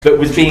that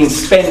was being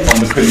spent on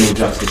the criminal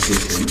justice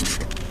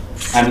system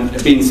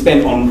and being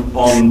spent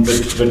on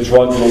the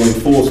drug law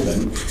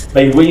enforcement,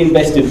 they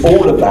reinvested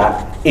all of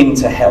that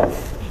into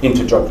health,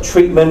 into drug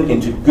treatment,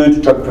 into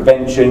good drug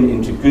prevention,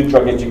 into good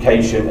drug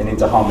education, and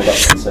into harm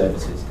reduction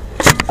services.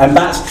 And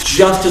that's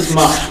just as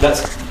much,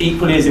 that's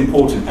equally as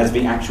important as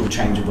the actual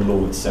change of the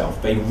law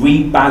itself. They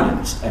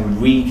rebalanced and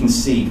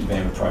reconceived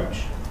their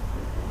approach.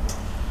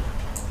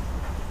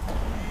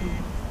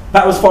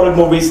 That was followed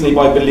more recently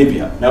by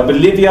Bolivia. Now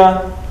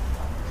Bolivia,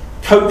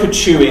 the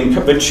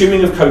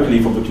chewing of coca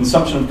leaf, or the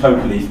consumption of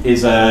coca leaf,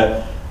 is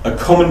a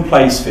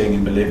commonplace thing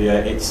in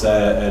Bolivia. It's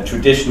a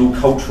traditional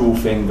cultural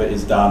thing that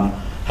is done,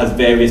 has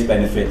various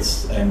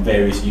benefits and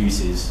various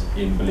uses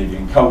in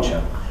Bolivian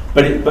culture.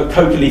 But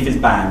coca leaf is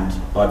banned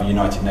by the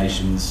United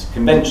Nations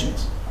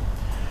conventions.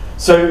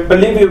 So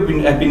Bolivia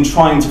have been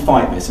trying to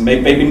fight this, and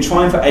they've been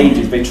trying for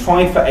ages. They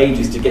tried for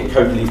ages to get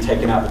coca leaf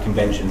taken out of the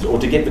conventions, or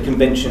to get the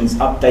conventions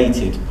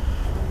updated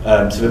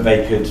so that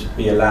they could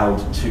be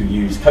allowed to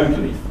use coca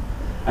leaf.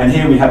 And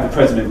here we have the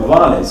President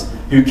Morales,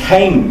 who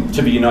came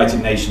to the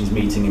United Nations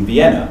meeting in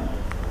Vienna,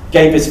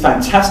 gave this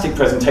fantastic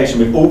presentation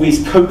with all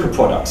these coca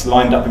products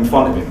lined up in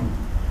front of him.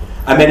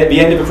 And then at the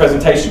end of the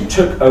presentation,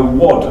 took a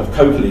wad of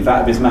coca leaf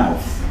out of his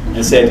mouth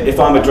and said, "If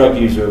I'm a drug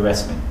user,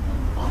 arrest me."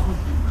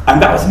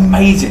 And that was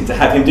amazing to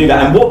have him do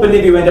that. And what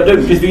Bolivia ended up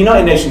doing, because the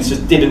United Nations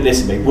just didn't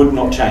listen, they would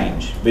not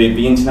change.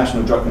 The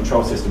international drug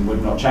control system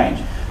would not change.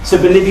 So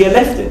Bolivia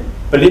left it.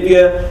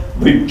 Bolivia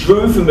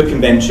withdrew from the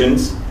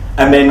conventions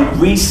and then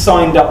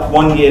re-signed up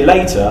 1 year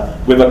later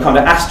with a kind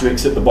of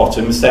asterisk at the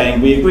bottom saying,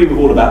 "We agree with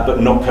all of that,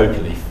 but not coca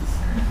leaf."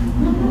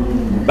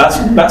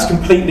 That's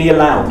completely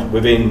allowed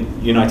within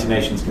United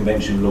Nations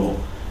Convention law,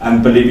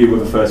 and Bolivia were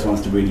the first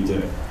ones to really do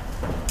it.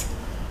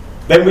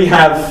 Then we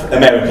have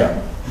America,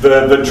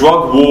 the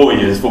drug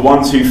warriors, the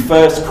ones who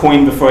first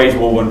coined the phrase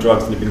war on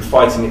drugs and have been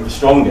fighting it the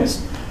strongest.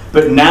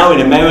 But now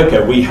in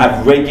America we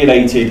have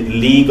regulated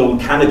legal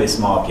cannabis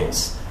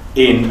markets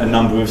in a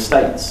number of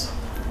states.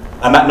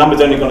 And that number's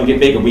only going to get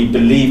bigger. We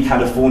believe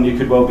California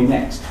could well be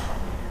next.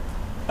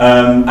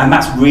 And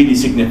that's really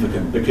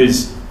significant,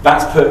 because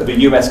that's put the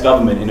US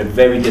government in a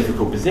very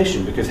difficult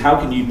position, because how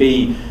can you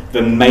be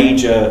the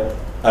major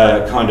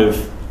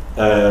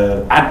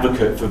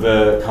advocate for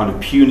the kind of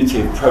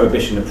punitive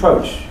prohibition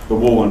approach, the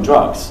war on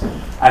drugs,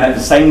 and at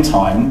the same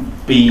time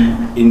be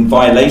in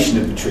violation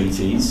of the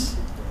treaties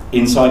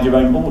inside your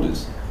own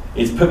borders?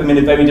 It's put them in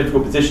a very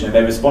difficult position, and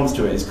their response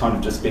to it has kind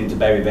of just been to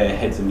bury their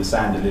heads in the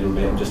sand a little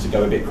bit and just to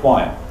go a bit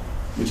quiet,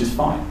 which is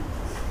fine.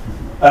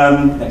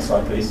 Next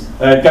slide, please.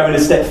 Going a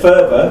step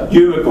further,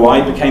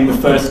 Uruguay became the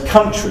first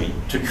country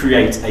to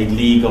create a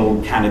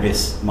legal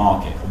cannabis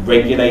market,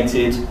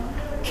 regulated,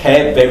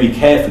 very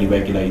carefully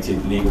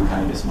regulated legal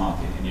cannabis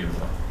market in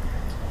Uruguay.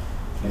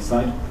 Next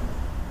slide.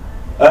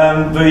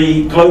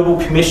 The Global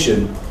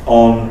Commission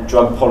on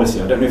Drug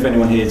Policy. I don't know if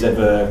anyone here has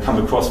ever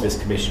come across this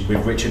commission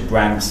with Richard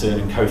Branson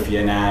and Kofi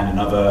Annan and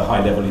other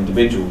high-level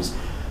individuals.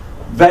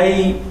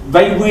 They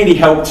really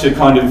help to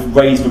kind of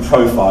raise the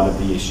profile of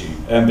the issue,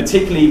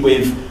 particularly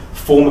with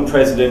former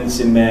presidents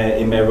in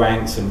their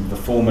ranks and the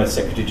former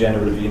Secretary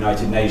General of the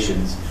United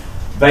Nations.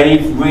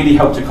 They've really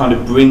helped to kind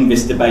of bring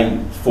this debate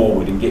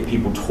forward and get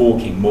people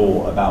talking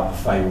more about the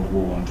failed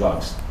war on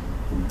drugs.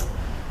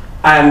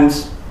 And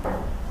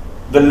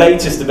the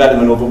latest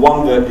development, or the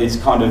one that is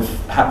kind of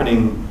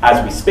happening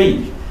as we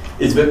speak,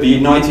 is that the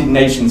United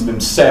Nations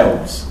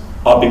themselves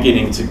are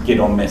beginning to get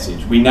on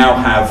message. We now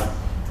have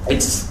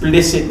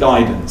explicit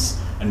guidance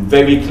and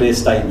very clear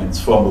statements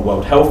from the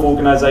World Health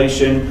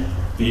Organization,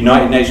 the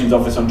United Nations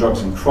Office on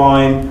Drugs and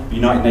Crime, the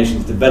United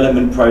Nations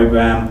Development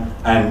Programme,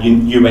 and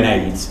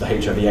UNAIDS, the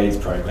HIV/AIDS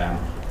programme.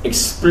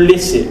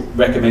 Explicit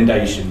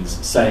recommendations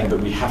saying that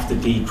we have to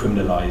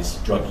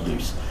decriminalise drug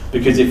use.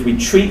 Because if we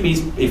treat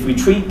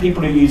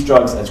people who use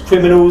drugs as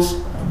criminals,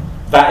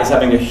 that is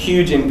having a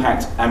huge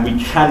impact, and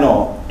we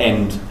cannot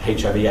end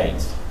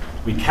HIV/AIDS.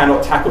 We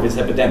cannot tackle this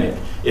epidemic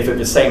if at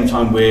the same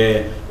time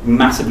we're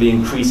massively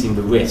increasing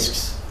the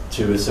risks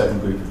to a certain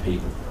group of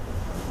people.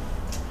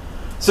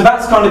 So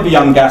that's kind of the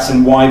young gas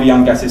and why the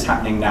young gas is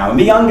happening now. And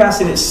the young gas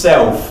in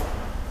itself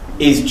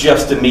is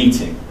just a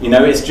meeting. You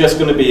know, it's just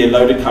going to be a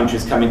load of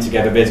countries coming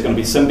together. There's going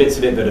to be some bits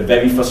of it that are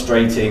very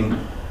frustrating.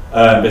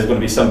 There's going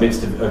to be some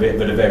bits of it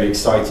that are very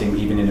exciting,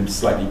 even in a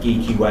slightly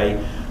geeky way.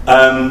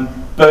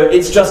 But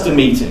it's just a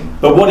meeting.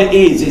 But what it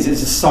is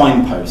it's a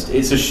signpost.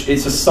 It's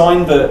a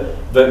sign that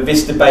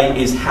this debate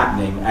is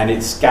happening and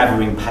it's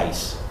gathering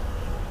pace.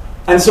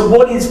 And so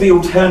what is the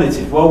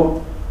alternative?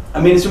 Well,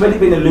 I mean, it's already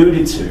been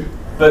alluded to,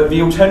 but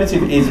the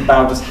alternative is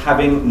about us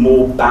having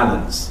more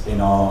balance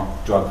in our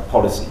drug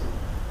policy.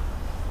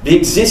 The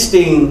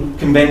existing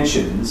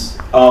conventions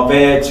are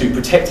there to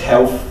protect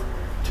health,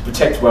 to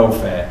protect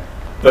welfare,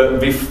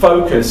 but the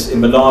focus in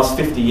the last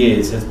 50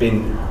 years has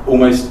been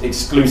almost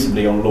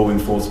exclusively on law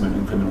enforcement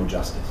and criminal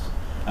justice.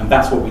 And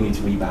that's what we need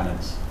to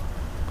rebalance.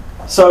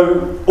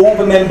 So all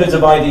the members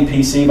of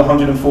IDPC, the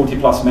 140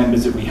 plus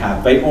members that we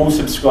have, they all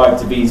subscribe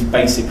to these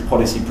basic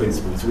policy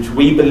principles, which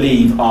we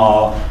believe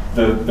are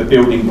the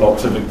building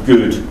blocks of a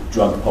good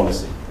drug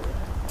policy.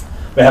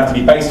 They have to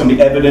be based on the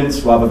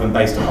evidence rather than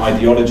based on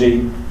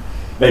ideology.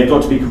 They've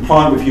got to be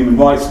compliant with human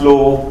rights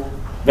law.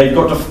 They've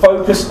got to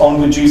focus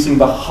on reducing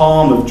the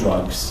harm of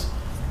drugs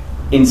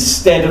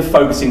instead of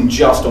focusing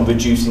just on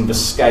reducing the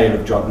scale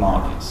of drug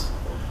markets.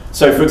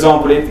 So, for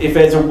example, if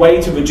there's a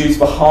way to reduce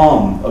the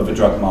harm of a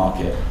drug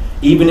market,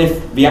 even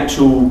if the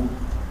actual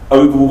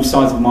overall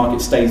size of the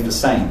market stays the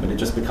same, but it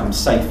just becomes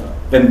safer,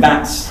 then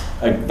that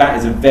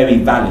is a very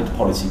valid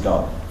policy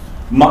goal.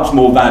 Much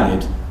more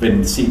valid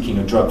than seeking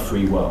a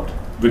drug-free world,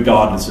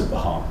 regardless of the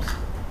harms.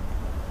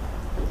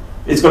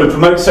 It's got to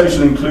promote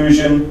social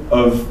inclusion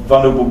of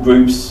vulnerable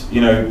groups,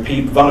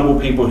 vulnerable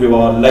people who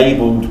are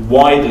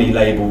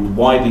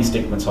widely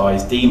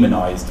stigmatized,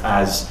 demonized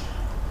as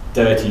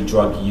dirty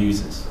drug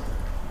users.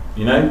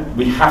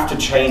 We have to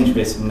change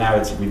this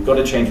narrative. We've got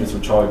to change this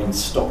so we can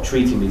stop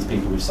treating these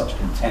people with such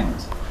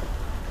contempt.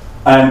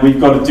 And we've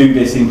got to do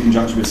this in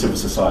conjunction with civil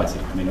society.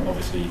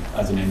 Obviously,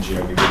 as an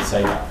NGO, we would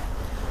say that.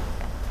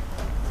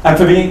 And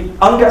for the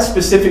UNGAS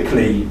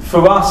specifically,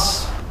 for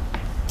us,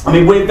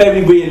 we're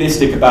very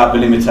realistic about the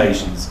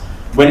limitations.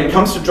 When it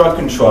comes to drug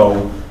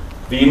control,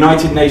 the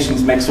United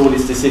Nations makes all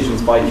its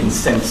decisions by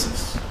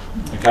consensus.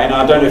 Okay,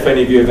 now I don't know if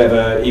any of you have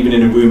ever, even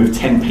in a room of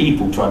 10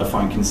 people, tried to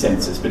find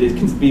consensus, but it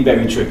can be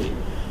very tricky.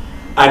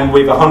 And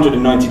with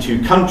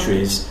 192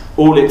 countries,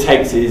 all it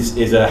takes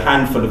is a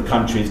handful of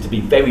countries to be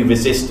very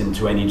resistant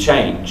to any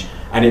change,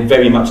 and it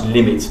very much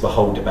limits the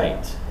whole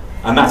debate.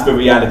 And that's the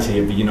reality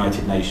of the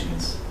United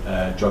Nations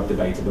drug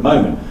debate at the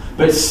moment.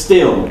 But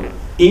still,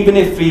 even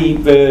if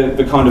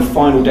the kind of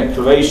final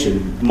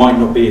declaration might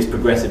not be as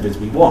progressive as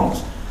we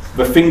want,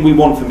 the thing we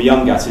want from the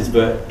UNGAS is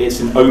that it's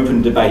an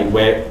open debate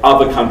where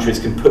other countries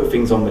can put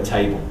things on the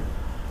table,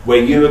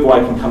 where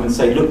Uruguay can come and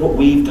say, look what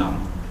we've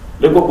done.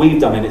 Look what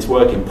we've done and it's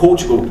working.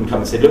 Portugal can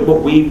come and say, look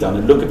what we've done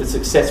and look at the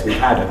success we've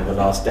had over the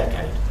last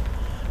decade.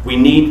 We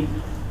need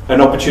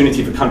an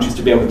opportunity for countries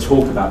to be able to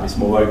talk about this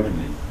more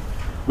openly.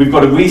 We've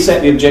got to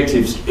reset the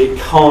objectives. It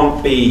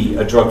can't be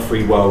a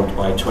drug-free world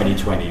by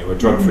 2020 or a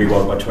drug-free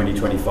world by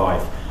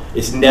 2025.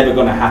 It's never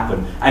going to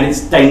happen, and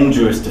it's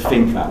dangerous to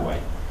think that way.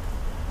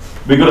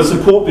 We've got to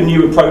support the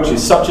new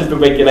approaches, such as the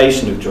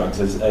regulation of drugs,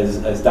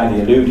 as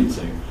Danny alluded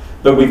to.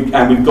 But we've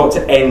got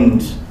to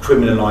end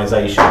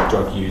criminalisation of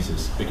drug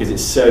users because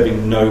it's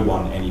serving no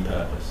one any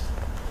purpose.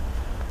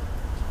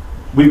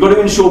 We've got to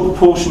ensure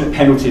proportionate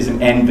penalties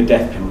and end the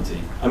death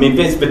penalty.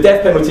 The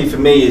death penalty for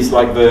me is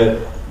like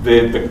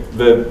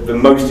the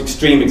most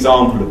extreme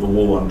example of the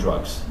war on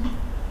drugs.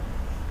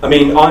 I'm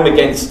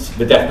against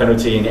the death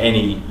penalty in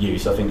any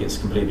use. I think it's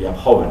completely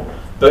abhorrent.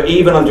 But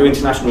even under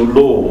international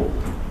law,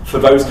 for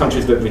those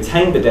countries that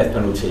retain the death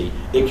penalty,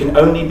 it can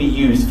only be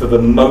used for the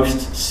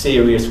most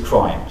serious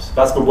crimes.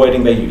 That's the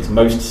wording they use,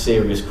 most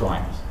serious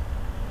crimes.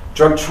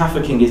 Drug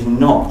trafficking is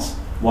not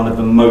one of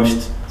the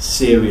most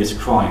serious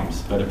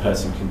crimes that a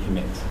person can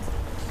commit.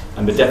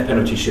 And the death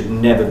penalty should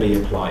never be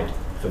applied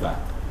for that.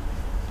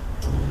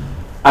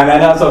 And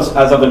then as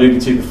I've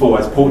alluded to before,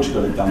 as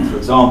Portugal had done, for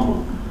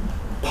example,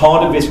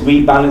 part of this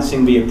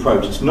rebalancing the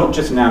approach, it's not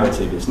just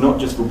narrative, it's not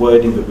just the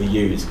wording that we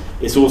use,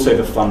 it's also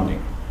the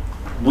funding.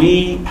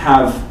 We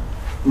have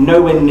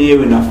nowhere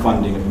near enough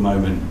funding at the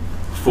moment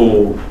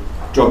for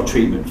drug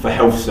treatment, for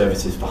health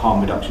services, for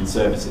harm reduction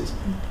services.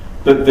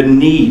 But the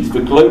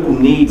global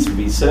needs for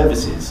these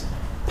services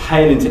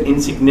pale into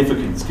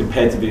insignificance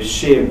compared to the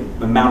sheer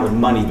amount of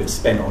money that's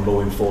spent on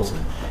law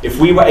enforcement. If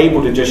we were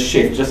able to just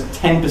shift just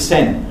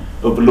 10%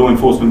 of the law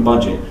enforcement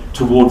budget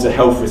towards a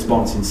health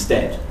response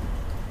instead,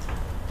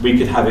 we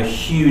could have a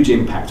huge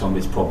impact on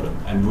this problem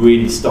and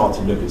really start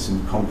to look at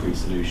some concrete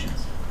solutions.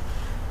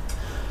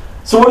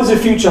 So what does the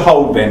future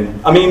hold then?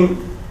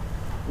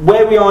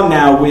 Where we are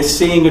now, we're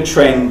seeing a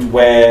trend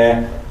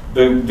where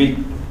the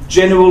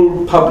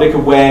general public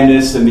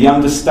awareness and the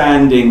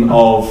understanding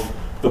of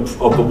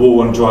the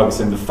war on drugs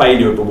and the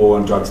failure of the war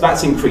on drugs,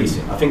 that's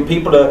increasing. I think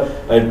people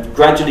are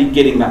gradually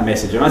getting that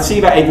message. And I see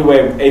that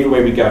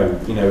everywhere we go.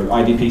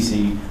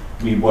 IDPC,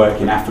 we work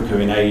in Africa,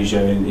 in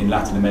Asia, in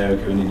Latin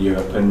America and in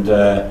Europe. And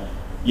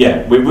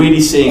we're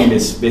really seeing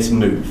this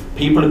move.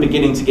 People are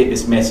beginning to get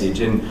this message,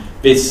 and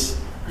this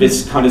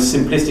kind of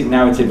simplistic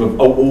narrative of,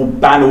 we'll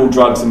ban all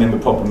drugs and then the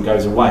problem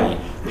goes away.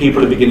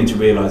 People are beginning to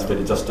realise that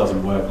it just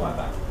doesn't work like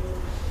that.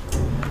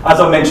 As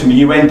I mentioned, the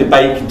UN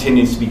debate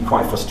continues to be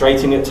quite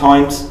frustrating at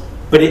times,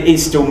 but it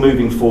is still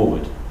moving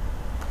forward.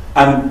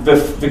 And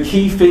the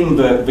key thing,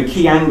 the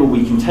key angle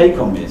we can take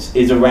on this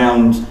is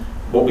around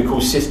what we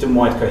call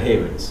system-wide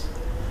coherence.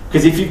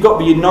 Because if you've got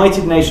the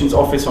United Nations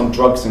Office on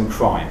Drugs and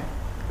Crime,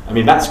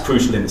 that's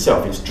crucial in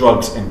itself. It's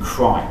drugs and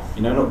crime.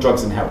 Not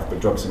drugs and health, but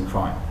drugs and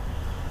crime.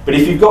 But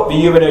if you've got the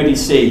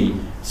UNODC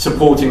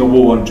supporting a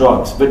war on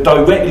drugs that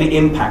directly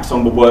impacts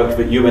on the work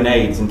that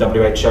UNAIDS and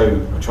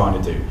WHO are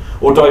trying to do,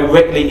 or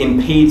directly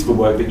impedes the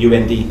work that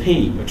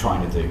UNDP are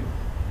trying to do,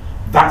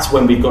 that's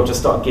when we've got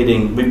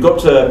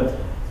to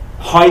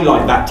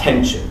highlight that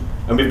tension,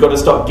 and we've got to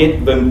start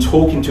getting them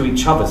talking to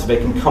each other so they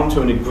can come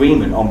to an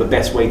agreement on the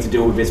best way to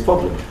deal with this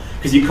problem.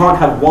 because you can't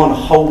have one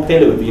whole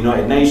pillar of the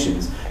United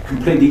Nations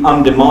completely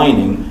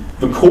undermining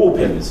the core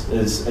pillars,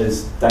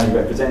 as Danny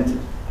represented.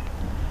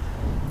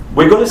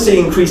 We're going to see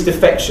increased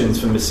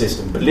defections from the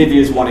system. Bolivia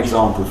is one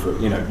example for,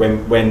 you know,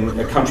 when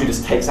a country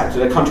just takes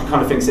action, a country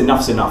kind of thinks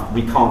enough's enough,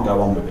 we can't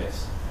go on with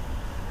this.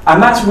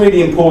 And that's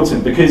really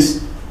important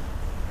because,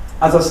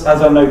 as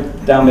I know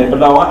down there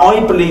below,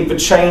 I believe the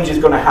change is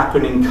going to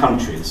happen in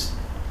countries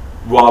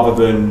rather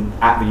than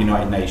at the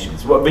United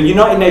Nations. Well, the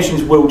United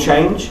Nations will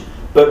change,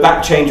 but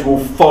that change will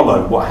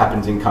follow what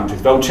happens in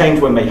countries. They'll change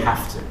when they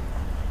have to,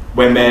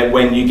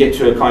 when you get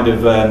to a kind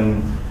of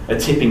a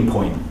tipping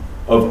point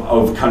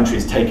of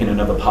countries taking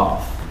another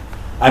path.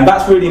 And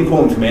that's really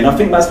important for me, and I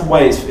think that's the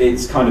way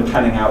it's kind of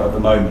panning out at the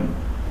moment.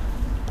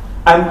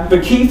 And the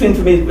key thing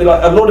for me,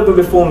 like a lot of the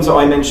reforms that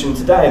I mentioned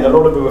today and a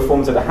lot of the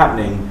reforms that are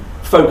happening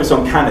focus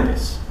on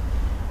cannabis.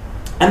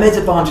 And there's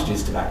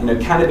advantages to that. You know,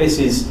 cannabis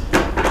is,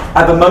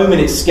 at the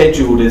moment it's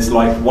scheduled as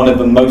like one of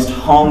the most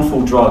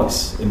harmful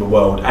drugs in the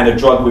world and a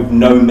drug with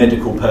no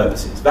medical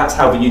purposes. That's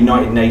how the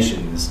United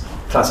Nations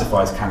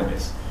classifies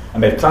cannabis.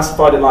 And they've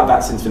classified it like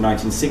that since the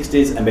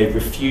 1960s, and they've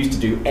refused to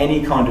do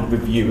any kind of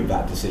review of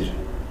that decision.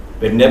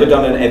 They've never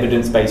done an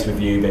evidence-based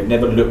review, they've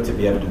never looked at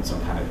the evidence on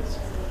cannabis.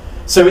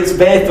 So it's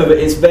there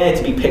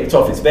to be picked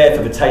off, it's there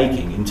for the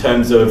taking in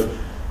terms of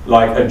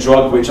like a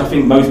drug which I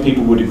think most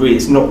people would agree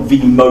it's not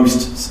the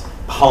most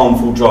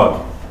harmful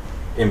drug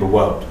in the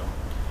world.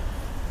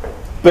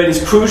 But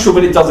it's crucial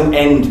that it doesn't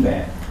end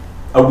there.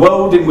 A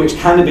world in which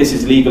cannabis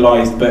is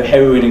legalised but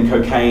heroin and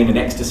cocaine and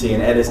ecstasy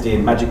and LSD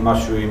and magic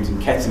mushrooms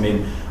and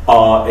ketamine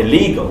are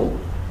illegal,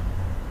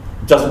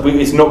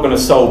 it's not going to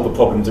solve the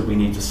problems that we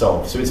need to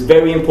solve. So it's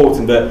very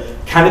important that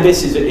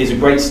cannabis is a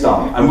great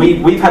start. And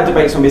we've had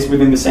debates on this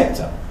within the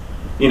sector.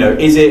 You know,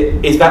 is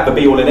that the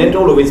be-all and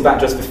end-all, or is that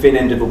just the thin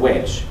end of a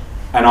wedge?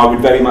 And I would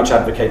very much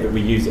advocate that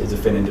we use it as a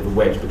thin end of a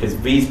wedge, because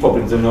these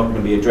problems are not going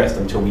to be addressed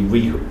until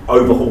we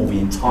overhaul the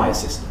entire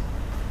system.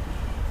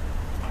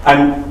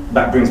 And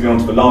that brings me on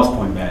to the last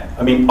point there.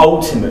 I mean,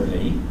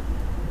 ultimately,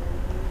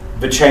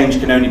 the change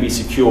can only be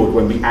secured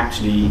when we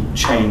actually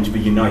change the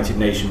United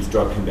Nations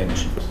Drug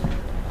Conventions.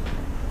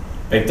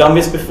 They've done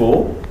this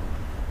before,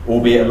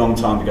 albeit a long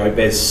time ago.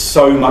 There's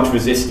so much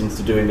resistance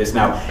to doing this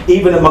now,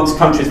 even amongst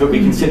countries that we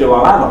consider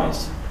our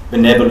allies, the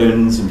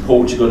Netherlands and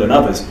Portugal and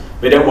others.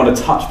 They don't want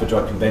to touch the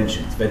drug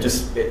conventions.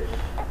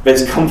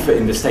 There's comfort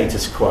in the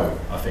status quo,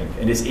 I think,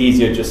 and it's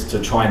easier just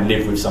to try and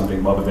live with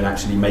something rather than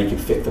actually make it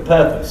fit for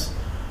purpose.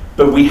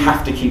 But we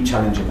have to keep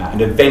challenging that,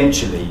 and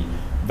eventually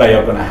they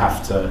are going to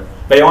have to.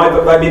 They've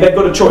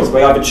got a choice.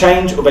 They either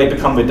change or they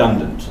become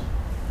redundant.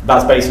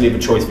 That's basically the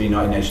choice the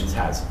United Nations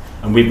has,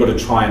 and we've got to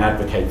try and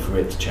advocate for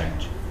it to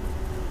change.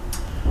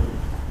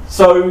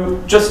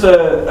 So, just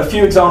a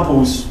few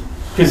examples,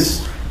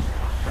 because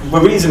the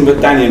reason that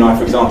Danny and I,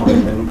 for example,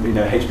 and you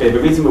know, HBA, the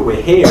reason that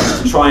we're here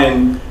is to try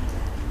and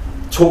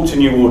talk to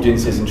new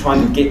audiences and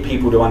trying to get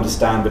people to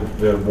understand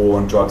the war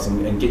on drugs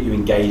and get you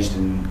engaged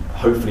and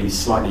hopefully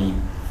slightly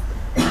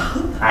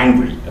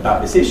angry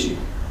about this issue.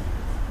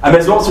 And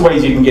there's lots of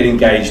ways you can get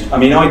engaged. I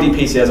mean,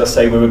 IDPC, as I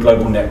say, we're a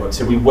global network,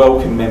 so we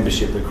welcome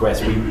membership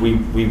requests.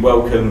 We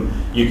welcome,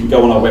 you can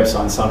go on our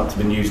website and sign up to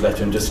the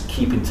newsletter and just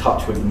keep in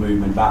touch with the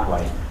movement that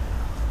way.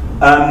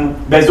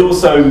 There's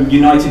also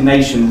United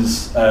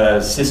Nations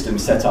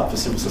systems set up for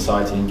civil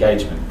society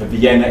engagement, the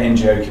Vienna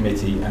NGO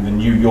Committee and the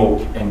New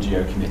York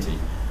NGO Committee,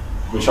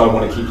 which I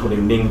want to keep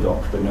calling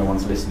NINGOC, but no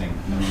one's listening.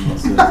 No one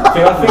wants to,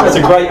 I think that's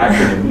a great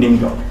acronym,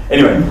 NINGOC.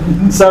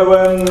 Anyway, so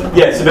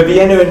so the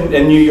Vienna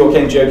and New York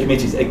NGO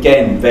committees,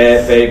 again,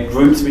 they're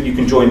groups that you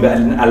can join that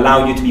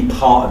allow you to be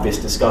part of this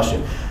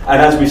discussion.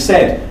 And as we've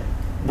said,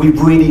 we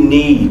really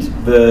need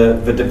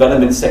the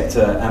development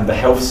sector and the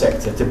health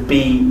sector to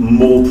be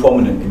more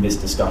prominent in this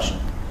discussion.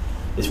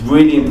 It's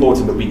really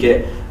important that we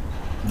get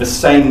the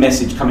same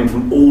message coming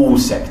from all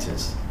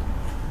sectors.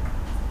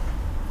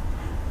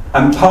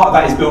 And part of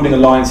that is building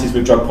alliances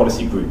with drug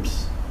policy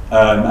groups.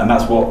 And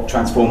that's what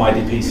Transform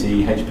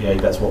IDPC, HPA,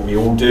 that's what we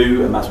all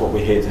do, and that's what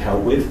we're here to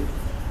help with.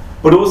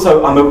 But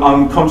also,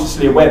 I'm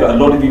consciously aware that a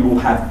lot of you will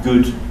have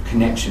good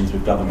connections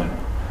with government,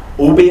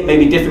 albeit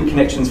maybe different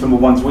connections from the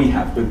ones we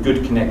have, but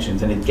good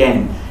connections. And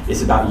again,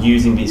 it's about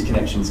using these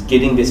connections,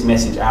 getting this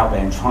message out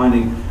there, and trying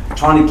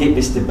to get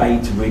this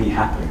debate to really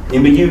happen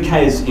in the UK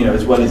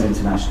as well as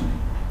internationally.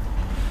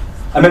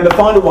 And then the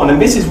final one,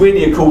 and this is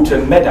really a call to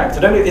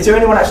MedAct. Is there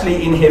anyone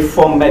actually in here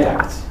from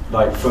MedAct,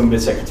 like from the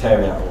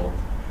Secretariat or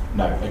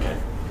no? Okay.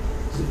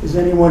 Is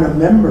anyone a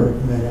member of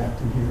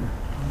MedAct in here?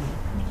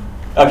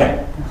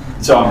 Okay.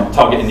 So I'm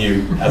targeting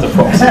you as a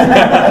proxy.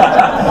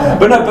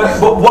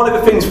 but one of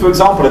the things, for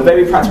example, a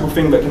very practical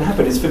thing that can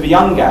happen is for the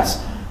UNGAS,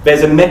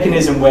 there's a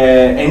mechanism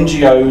where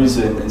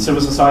NGOs and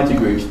civil society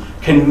groups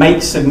can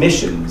make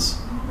submissions,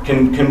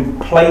 can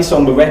place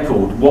on the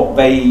record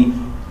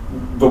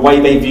the way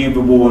they view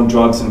the war on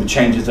drugs and the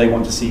changes they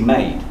want to see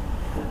made.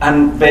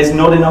 And there's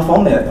not enough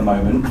on there at the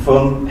moment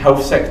from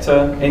health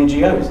sector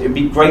NGOs. It would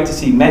be great to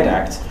see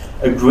MedAct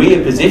agree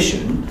a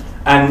position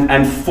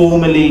and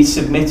formally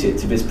submit it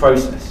to this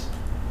process.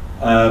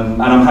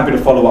 And I'm happy to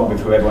follow up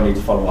with whoever I need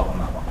to follow up on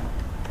that one.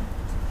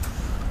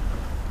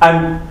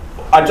 And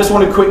I just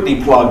want to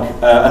quickly plug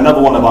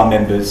another one of our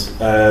members.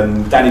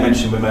 Danny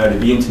mentioned them earlier,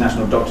 the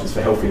International Doctors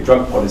for Healthier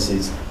Drug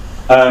Policies.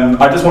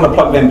 I just want to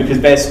plug them because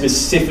they're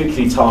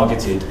specifically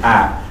targeted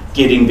at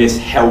getting this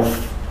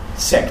health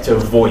sector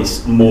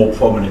voice more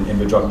prominent in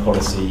the drug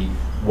policy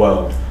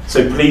world.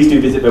 So please do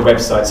visit their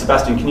website.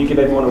 Sebastian, can you give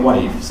everyone a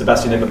wave?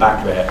 Sebastian at the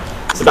back there.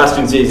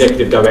 Sebastian's the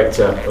Executive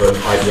Director of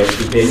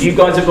IDHDP. And you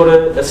guys have got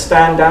a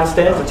stand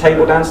downstairs, a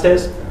table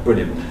downstairs?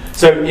 Brilliant.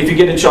 So if you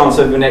get a chance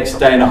over the next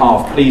day and a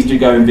half, please do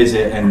go and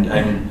visit and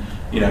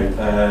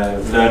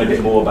learn a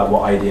bit more about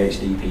what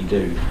IDHDP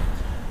do.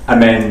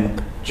 And then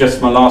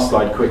just my last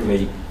slide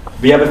quickly.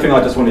 The other thing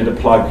I just wanted to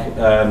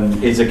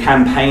plug is a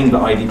campaign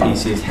that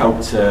IDPC has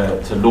helped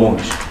to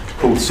launch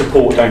called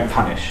Support Don't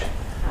Punish,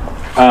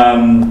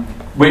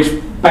 which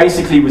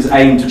basically was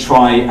aimed to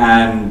try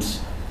and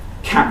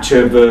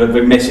capture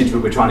the message that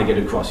we're trying to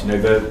get across. You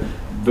know,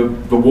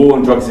 the war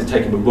on drugs is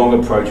taking the wrong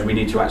approach. We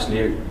need to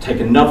actually take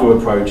another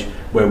approach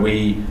where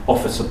we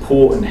offer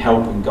support and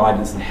help and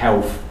guidance and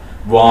health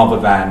rather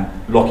than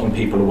locking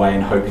people away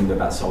and hoping that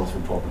that solves the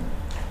problem.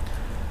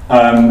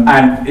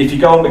 And if you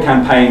go on the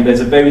campaign, there's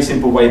a very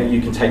simple way that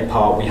you can take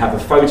part. We have a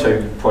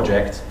photo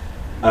project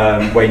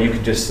where you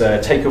can just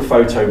take your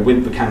photo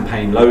with the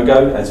campaign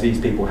logo, as these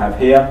people have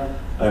here,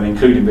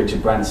 including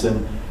Richard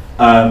Branson,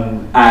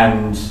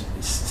 and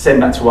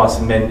send that to us,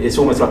 and then it's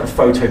almost like a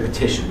photo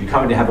petition. We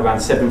currently have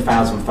around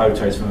 7,000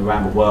 photos from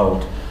around the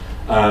world,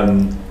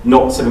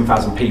 not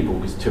 7,000 people,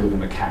 because 2 of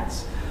them are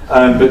cats,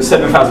 but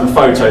 7,000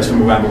 photos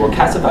from around the world.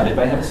 Cats are valid,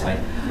 they have a say.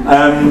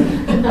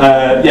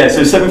 Yeah,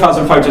 so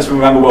 7,000 photos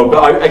from around the world.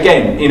 But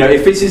again, you know,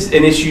 if this is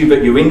an issue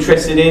that you're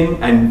interested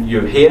in and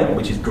you're here,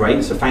 which is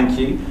great, so thank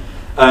you.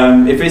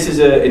 If this is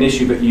an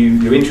issue that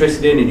you're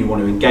interested in and you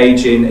want to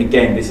engage in,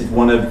 again, this is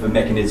one of the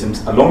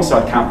mechanisms,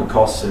 alongside Count the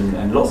Costs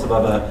and lots of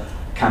other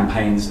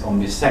campaigns on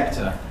this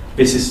sector.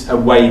 This is a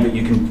way that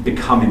you can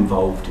become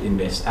involved in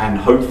this and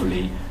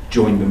hopefully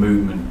join the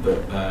movement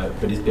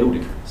that is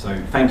building. So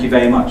thank you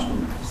very much.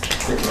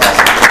 Thank you.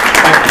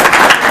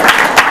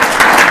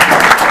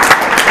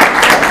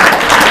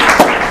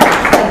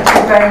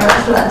 Very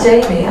much for that,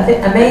 Jamie. I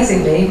think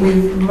amazingly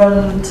we've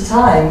run to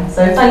time,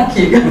 so thank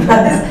you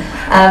guys.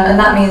 And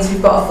that means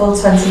we've got a full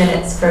 20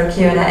 minutes for a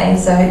Q&A,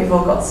 so I hope you've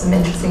all got some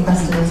interesting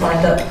questions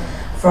lined up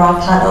for our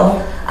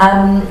panel.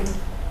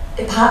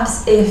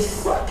 Perhaps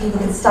if people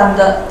could stand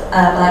up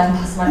and I can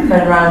pass the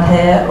microphone around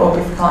here, or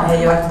if we can't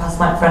hear you I can pass the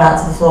microphone out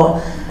to the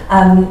floor.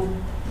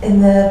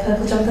 In the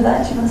purple jumper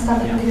there, do you want to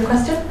stand up and give your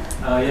question?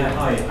 Yeah,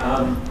 hi.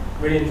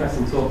 Really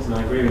interesting talks, and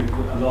I agree with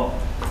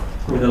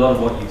a lot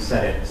of what you've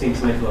said. It seems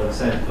to make a lot of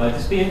sense. But I'd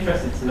just be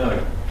interested to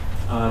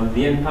know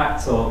the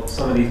impact of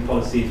some of these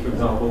policies, for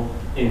example,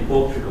 in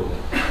Portugal.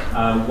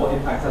 What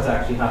impact has it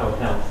actually had on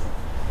health?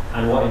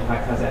 And what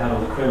impact has it had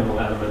on the criminal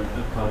element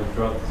of kind of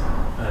drugs,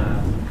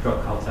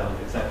 drug cartels,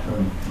 etc.?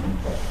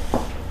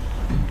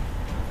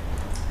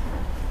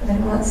 Would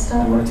anyone want to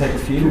start? You want to take a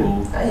few?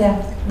 Or yeah,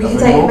 we can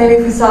take, maybe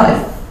if we start,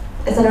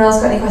 has anyone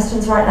else got any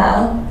questions right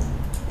now?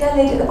 Yeah,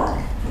 lady at the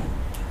back.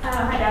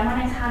 Hi there, my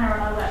name's Hannah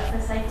and I work for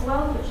Safer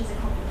World, which is a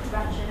conflict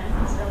prevention and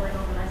peace building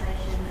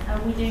organisation.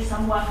 We do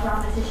some work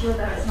around this issue,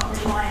 although it's not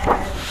really my area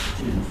of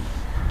expertise.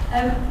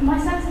 My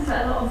sense is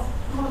that a lot of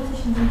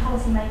politicians and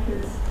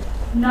policymakers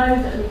know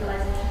that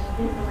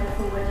legalisation is the way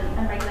forward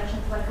and regulation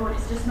is the way forward.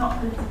 It's just not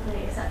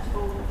politically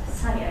acceptable to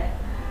say it.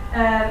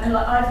 And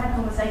like I've had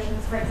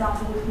conversations, for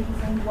example, with people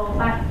from the World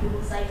Bank who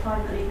will say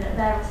privately that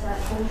their research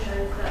all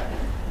shows that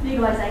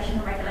legalisation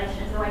and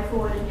regulation is the way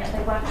forward, and yet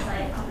they won't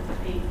say it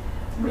publicly,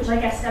 which I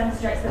guess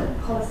demonstrates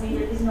that policy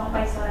is not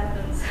based on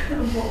evidence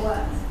of what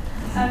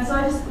works. So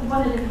I just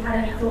wondered if you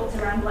had any thoughts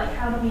around like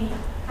how do we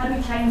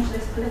change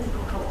this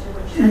political culture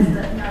which says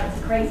that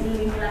it's a crazy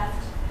loony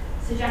left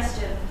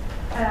suggestion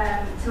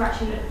to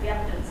actually look at the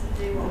evidence and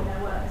do what we know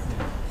works.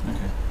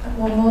 Okay.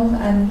 One more,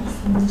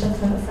 from the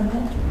gentleman at the front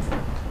here.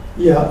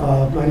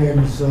 Yeah, my name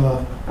is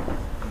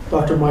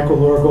Dr. Michael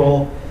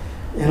Lorgol,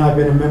 and I've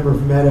been a member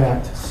of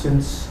MedAct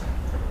since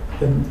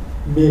the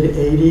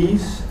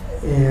mid-'80s,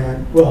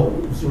 and well,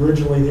 it was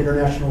originally the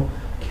International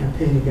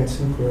Campaign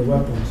Against Nuclear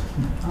Weapons.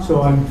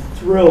 So I'm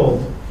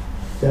thrilled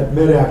that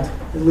MedAct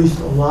at least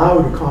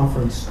allowed a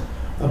conference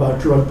about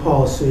drug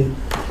policy.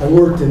 I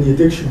worked in the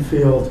addiction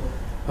field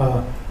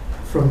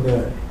from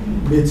the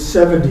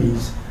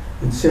mid-'70s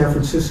in San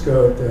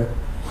Francisco at the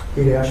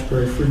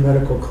Haight-Ashbury Free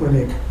Medical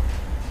Clinic,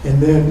 and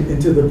then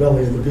into the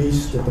belly of the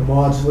beast at the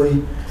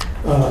Maudsley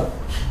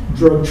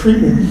drug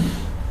treatment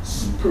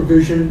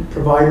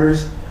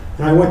providers.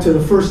 And I went to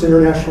the first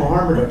International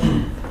Harm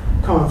Reduction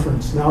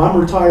Conference. Now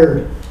I'm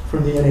retired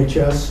from the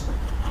NHS.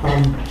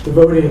 I'm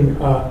devoting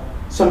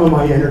some of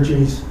my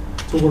energies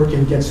to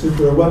working against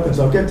nuclear weapons.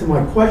 I'll get to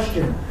my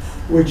question,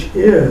 which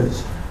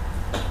is,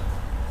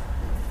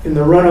 in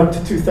the run-up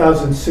to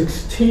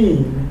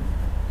 2016,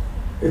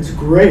 it's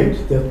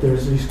great that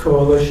there's these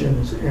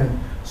coalitions and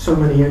so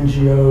many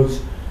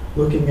NGOs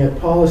looking at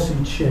policy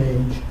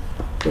change,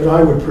 but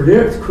I would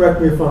predict, correct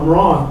me if I'm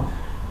wrong,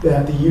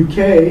 that the UK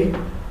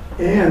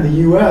and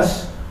the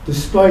US,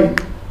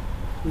 despite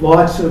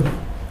lots of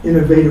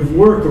innovative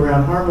work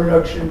around harm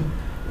reduction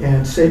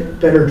and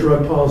better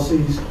drug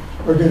policies,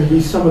 are going to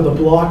be some of the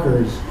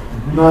blockers,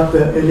 not the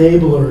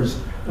enablers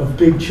of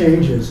big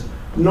changes.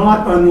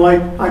 Not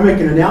unlike, I make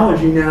an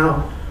analogy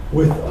now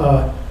with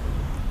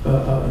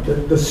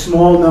the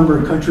small number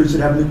of countries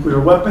that have nuclear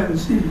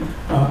weapons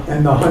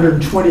and the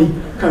 120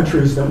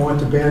 countries that want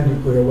to ban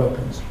nuclear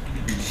weapons.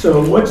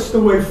 So what's the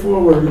way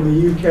forward in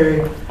the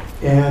UK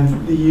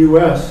and the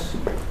US?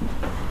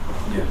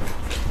 Yeah.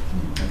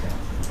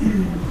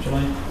 Okay. Shall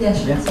I?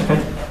 Yes. Yes.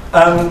 Okay.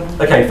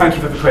 Okay. Thank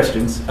you for the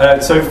questions.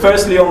 So,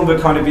 firstly, on the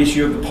kind of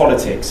issue of the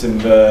politics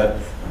and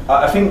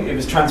I think it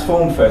was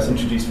Transform first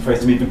introduced the phrase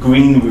to me, the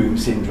green room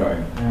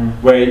syndrome,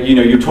 where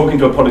you're talking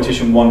to a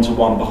politician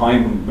one-to-one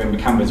behind when the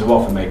cameras are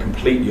off and they're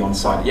completely on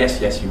side.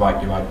 Yes, you're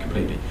right,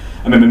 completely.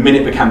 And then the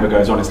minute the camera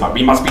goes on, it's like,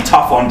 we must be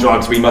tough on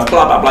drugs, we must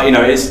blah, blah, blah,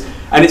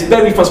 and it's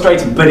very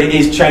frustrating, but it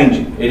is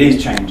changing. It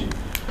is changing.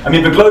 I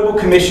mean, the Global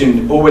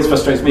Commission always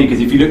frustrates me because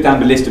if you look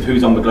down the list of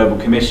who's on the Global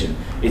Commission,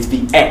 it's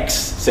the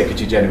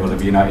ex-Secretary General of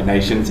the United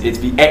Nations, it's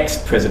the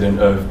ex-President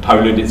of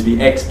Poland, it's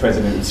the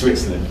ex-President of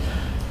Switzerland.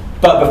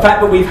 But the fact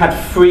that we've had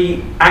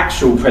 3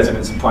 actual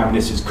presidents and prime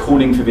ministers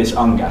calling for this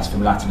UNGAS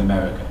from Latin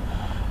America,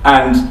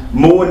 and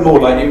more,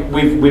 like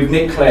with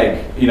Nick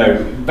Clegg,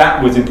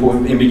 that was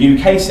important in the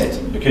UK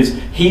setting because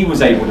he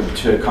was able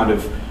to kind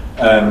of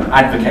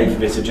advocate for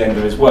this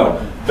agenda as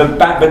well.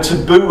 The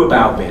taboo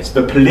about this,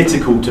 the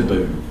political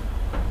taboo,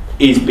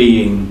 is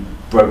being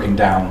broken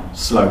down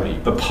slowly.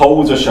 The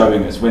polls are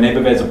showing us,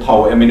 whenever there's a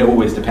poll, I mean it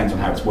always depends on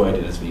how it's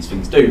worded as these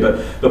things do,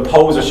 but the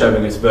polls are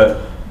showing us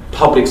that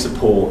public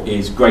support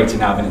is greater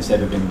now than it's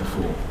ever been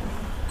before.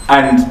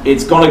 And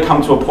it's going to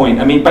come to a point,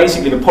 I mean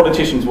basically the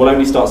politicians will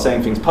only start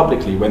saying things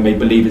publicly when they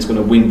believe it's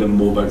going to win them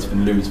more votes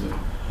than lose them.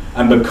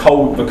 And the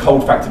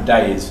cold fact of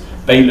day is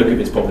they look at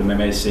this problem and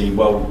they see,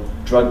 well,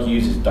 drug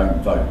users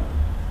don't vote.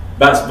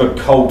 That's the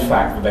cold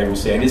fact that they will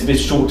see, and it's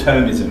this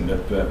short-termism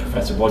that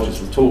Professor Rogers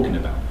was talking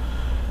about.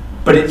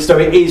 But so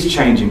it is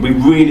changing. We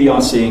really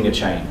are seeing a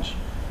change,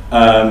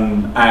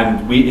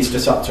 and it's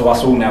just up to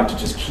us all now to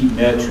just keep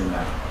nurturing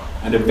that,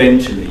 and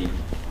eventually,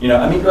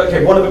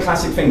 one of the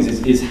classic things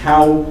is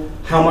how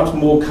much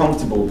more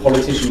comfortable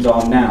politicians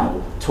are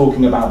now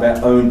talking about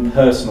their own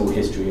personal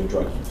history of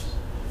drug use.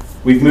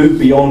 We've moved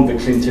beyond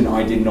the Clinton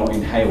 "I did not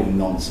inhale"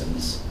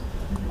 nonsense.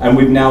 And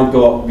we've now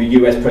got the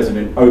US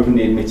president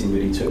openly admitting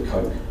that he took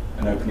coke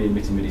and openly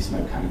admitting that he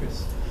smoked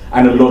cannabis.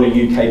 And a lot of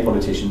UK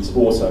politicians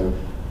also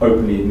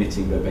openly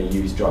admitting that they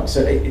use drugs. So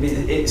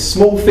it's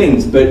small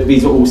things, but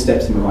these are all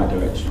steps in the right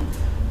direction.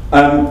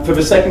 For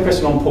the second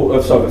question on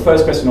the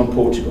first question on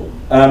Portugal,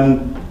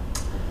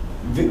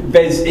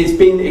 it's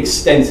been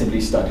extensively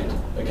studied.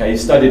 Okay,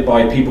 it's studied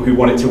by people who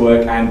want it to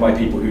work and by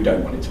people who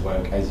don't want it to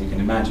work, as you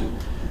can imagine.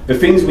 The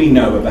things we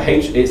know are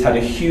it's had a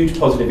huge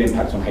positive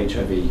impact on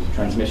HIV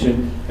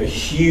transmission, a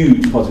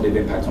huge positive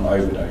impact on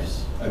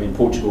overdose. I mean,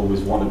 Portugal was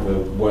one of the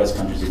worst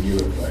countries in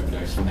Europe for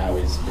overdose, and now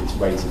its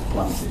rates have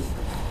plummeted.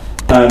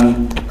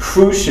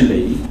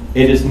 Crucially,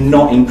 it has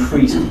not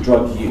increased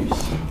drug use.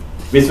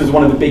 This was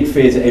one of the big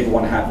fears that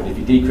everyone had, that if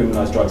you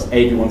decriminalise drugs,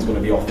 everyone's going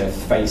to be off their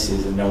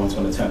faces and no one's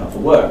going to turn up for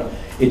work.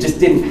 It just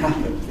didn't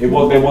happen. There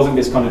wasn't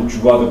this kind of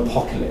drug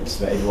apocalypse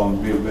that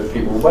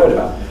people were worried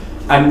about.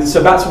 And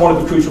so that's one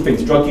of the crucial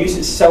things. Drug use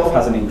itself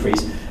hasn't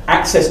increased.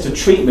 Access to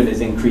treatment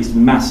has increased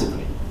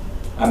massively.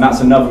 And that's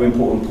another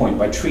important point.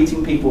 By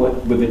treating people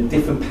with a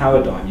different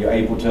paradigm, you're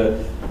able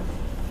to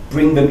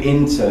bring them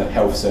into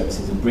health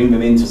services and bring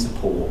them into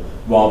support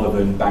rather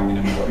than banging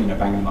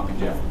them up in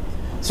jail.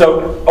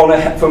 So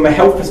from a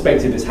health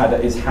perspective, it's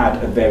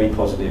had a very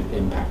positive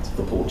impact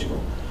for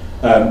Portugal.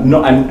 And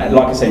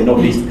like I say, not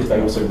least because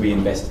they also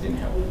reinvested in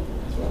health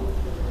as well.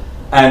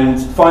 And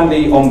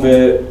finally, on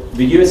the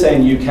USA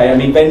and UK, I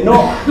mean, they're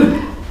not,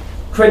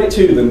 credit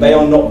to them, they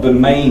are not the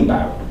main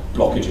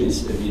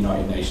blockages at the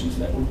United Nations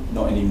level,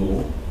 not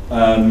anymore.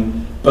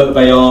 But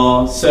they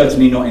are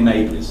certainly not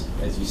enablers,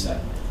 as you say.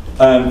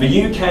 The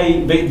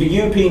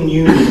European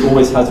Union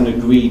always has an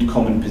agreed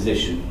common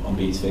position on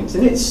these things,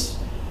 and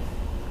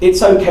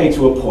it's okay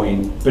to a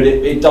point, but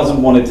it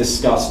doesn't want to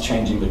discuss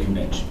changing the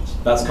conventions.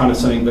 That's kind of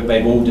something that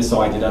they've all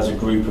decided as a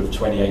group of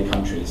 28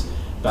 countries.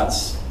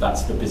 That's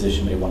the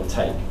position they want to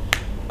take.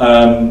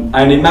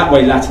 And in that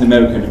way, Latin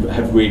America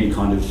have really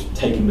kind of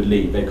taken the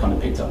lead. They've kind of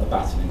picked up the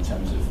baton in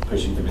terms of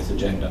pushing for this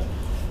agenda.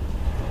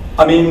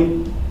 I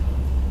mean,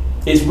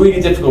 it's really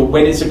difficult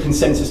when it's a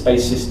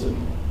consensus-based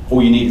system.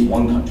 All you need is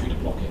one country to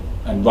block it,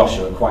 and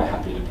Russia are quite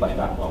happy to play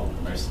that role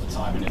most of the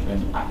time,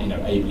 and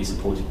ably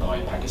supported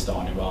by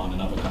Pakistan, Iran,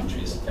 and other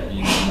countries at the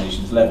United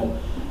Nations level.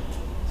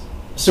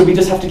 So we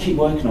just have to keep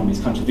working on these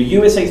countries. The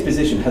USA's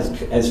position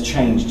has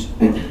changed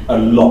a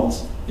lot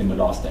in the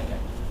last decade.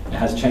 It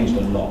has changed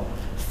a lot,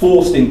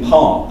 forced in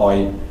part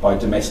by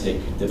domestic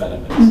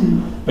developments,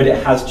 but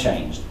it has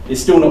changed.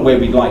 It's still not where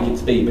we'd like it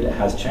to be, but it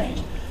has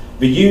changed.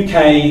 The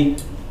UK,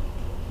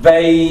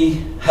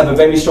 they have a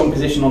very strong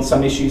position on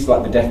some issues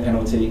like the death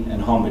penalty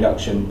and harm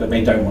reduction, but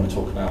they don't want to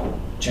talk about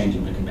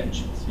changing the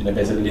conventions. You know,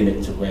 there's a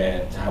limit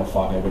to how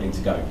far they're willing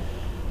to go.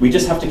 We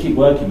just have to keep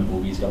working with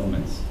all these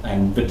governments,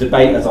 and the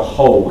debate as a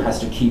whole has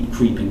to keep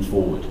creeping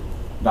forward.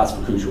 That's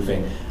the crucial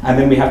thing. And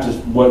then we have to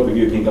work with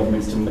European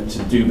governments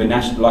to do the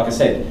national, like I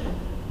said,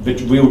 the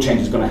real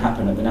change is going to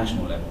happen at the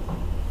national level.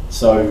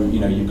 So, you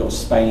know, you've got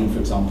Spain, for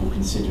example,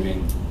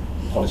 considering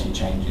policy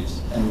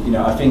changes. And, you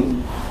know, I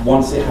think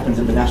once it happens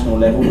at the national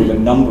level with a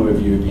number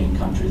of European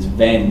countries,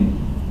 then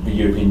the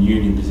European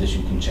Union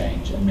position can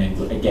change. And then,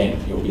 again,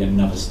 it will be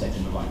another step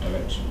in the right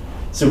direction.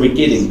 So we're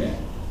getting there,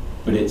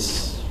 but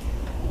it's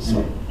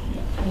not,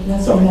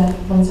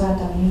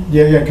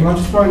 Yeah, can I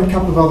just throw in a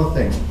couple of other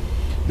things?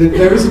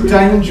 There is a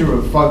danger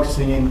of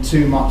focusing in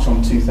too much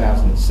on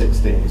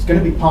 2016. It's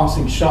going to be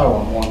passing show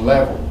on one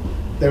level.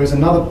 There is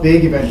another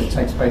big event that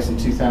takes place in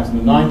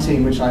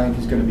 2019, which I think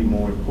is going to be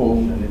more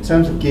important. And in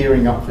terms of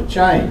gearing up for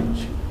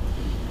change,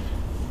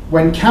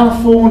 when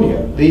California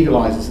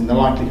legalizes, and the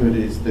likelihood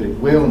is that it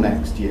will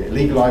next year,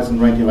 legalize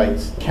and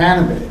regulates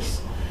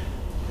cannabis,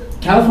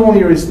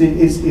 California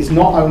is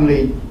not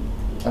only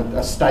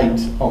a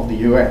state of the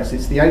US,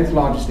 it's the 8th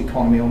largest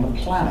economy on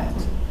the planet.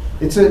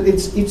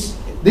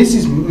 This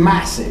is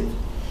massive.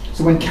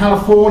 So when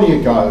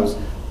California goes,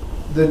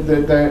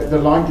 the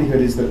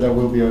likelihood is that there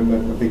will be a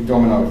big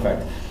domino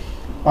effect.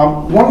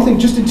 One thing,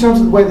 just in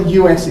terms of where the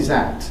US is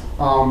at,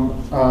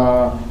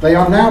 they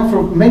are now,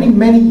 for many,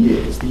 many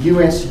years, the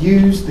US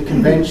used the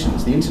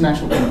conventions, the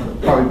international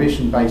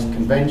prohibition-based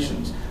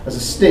conventions, as a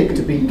stick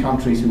to beat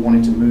countries who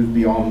wanted to move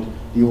beyond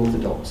the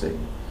orthodoxy.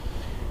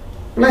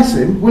 Bless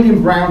him,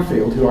 William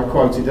Brownfield, who I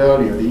quoted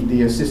earlier,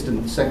 the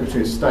Assistant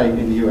Secretary of State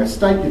in the US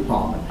State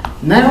Department,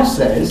 now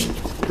says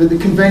that the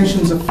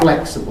conventions are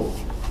flexible,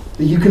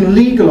 that you can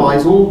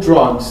legalize all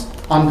drugs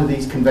under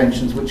these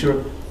conventions, which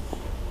are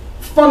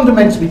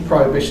fundamentally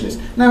prohibitionist.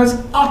 Now, it's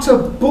utter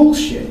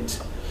bullshit,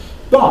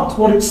 but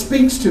what it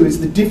speaks to is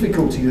the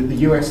difficulty that the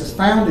US has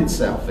found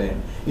itself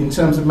in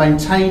terms of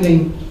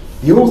maintaining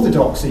the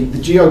orthodoxy, the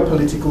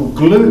geopolitical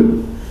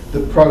glue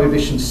that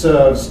prohibition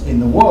serves in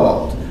the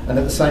world, and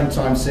at the same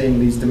time seeing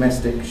these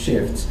domestic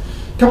shifts.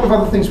 A couple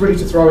of other things really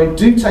to throw in.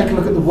 Do take a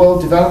look at the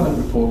World Development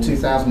Report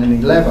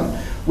 2011,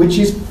 which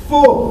is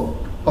full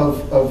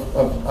of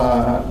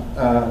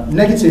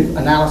negative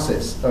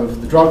analysis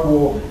of the drug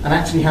war and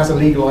actually has a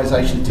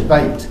legalization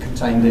debate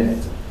contained in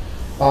it.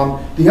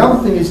 The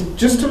other thing is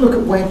just to look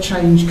at where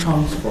change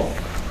comes from.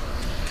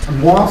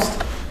 And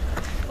whilst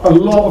a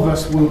lot of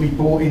us will be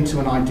bought into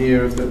an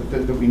idea of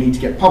that we need to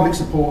get public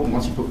support, and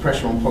once you put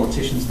pressure on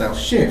politicians, they'll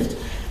shift.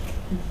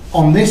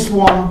 On this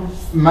one,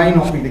 may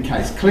not be the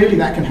case. Clearly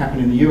that can happen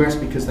in the US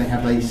because they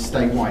have these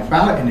statewide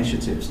ballot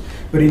initiatives.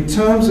 But in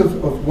terms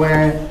of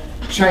where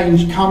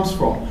change comes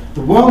from,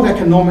 the World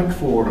Economic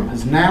Forum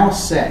has now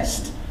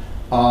assessed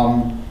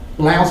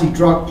lousy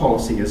drug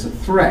policy as a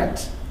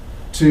threat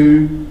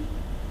to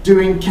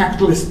doing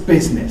capitalist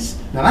business.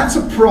 Now that's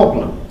a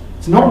problem.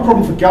 It's not a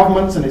problem for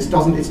governments, and it's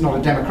not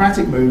a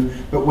democratic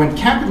move, but when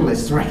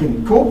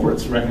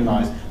corporates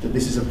recognise that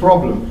this is a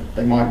problem,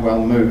 they might well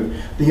move.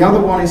 The other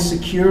one is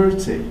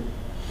security.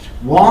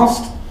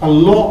 Whilst a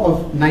lot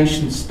of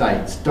nation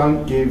states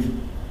don't give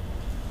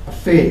a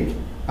fig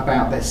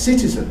about their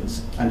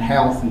citizens and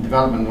health and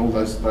development and all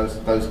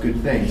those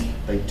good things,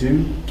 they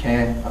do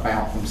care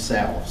about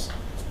themselves.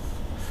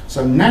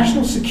 So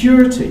national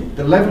security,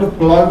 the level of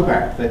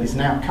blowback that is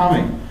now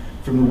coming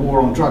from the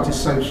war on drugs is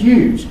so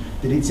huge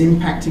that it's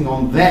impacting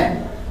on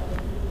them,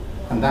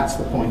 and that's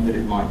the point that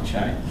it might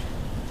change.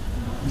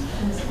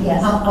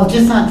 Yeah, I'll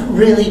just add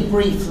really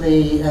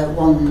briefly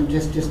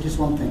just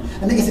one thing,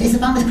 and it's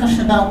about this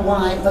question about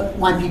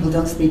why people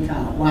don't speak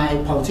out,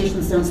 why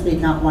politicians don't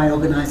speak out, why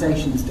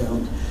organisations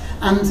don't,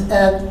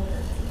 and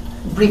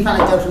brief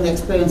anecdote from the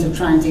experience of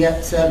trying to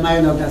get my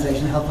own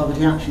organisation, Health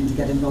Poverty Action, to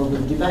get involved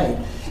with the debate.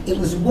 I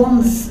was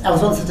once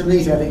at a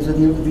meeting, I think it was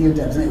with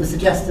the UDEBs, and it was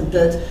suggested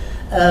that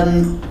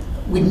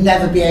we'd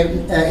never be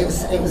able. It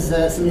was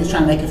somebody was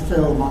trying to make a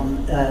film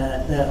on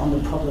the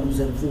problems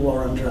of the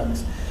war on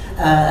drugs,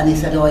 and he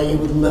said, he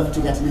would love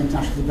to get an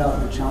international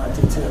development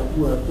charity to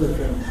work with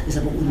him. He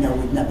said, but we know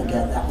we'd never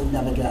get that. We'd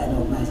never get an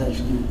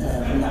organisation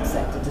from that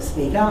sector to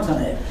speak out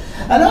on it.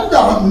 And I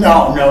thought,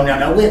 no.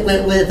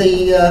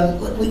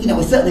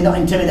 We're certainly not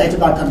intimidated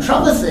by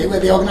controversy.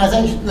 We're the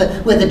organisation.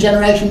 We're the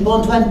generation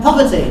born to end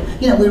poverty.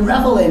 We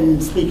revel in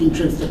speaking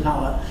truth to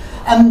power.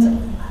 And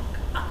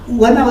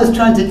when I was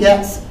trying to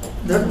get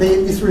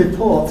this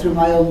report through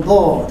my own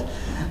board,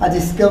 I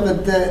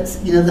discovered that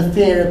the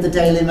fear of the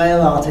Daily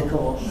Mail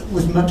article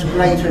was much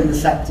greater in the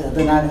sector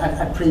than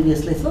I'd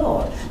previously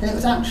thought, and it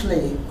was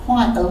actually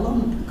quite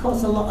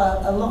caused a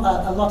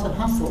lot of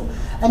hassle.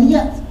 And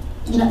yet,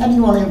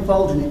 anyone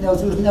involved in it knows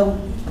there was no.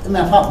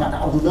 Apart from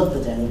that, I would love the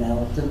Daily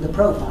Mail, the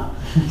profile,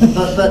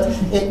 but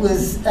it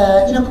was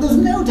but there was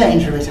no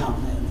danger of it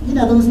happening.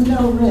 There was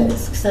no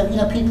risk. So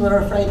people are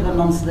afraid of a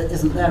monster that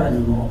isn't there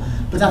anymore.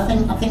 But I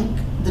think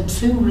the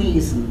two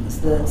reasons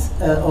that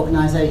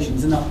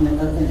organisations and not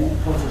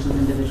politicians and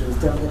individuals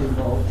don't get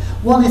involved.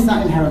 One is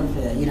that inherent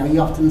fear.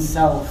 You often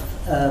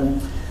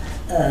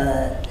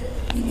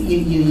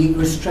you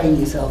restrain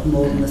yourself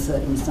more than the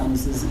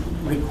circumstances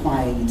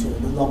require you to.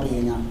 The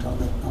lobbying act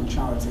on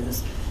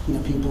charities,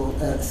 people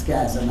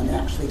scares them and they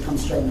actually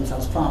constrain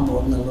themselves far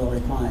more than the law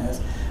requires.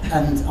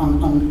 And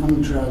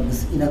on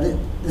drugs,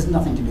 there's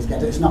nothing to be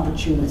scared of. It's an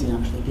opportunity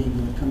actually,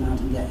 people to come out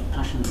and get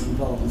passionately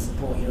involved and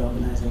support your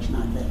organisation,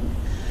 I think.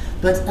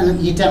 And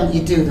you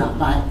do that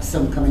by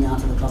some coming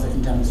out of the closet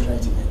and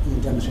demonstrating it.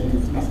 You're demonstrating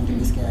there's nothing to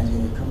be scared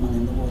of. Come on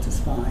in, the water's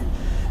fine.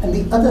 And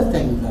the other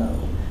thing, though,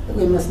 that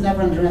we must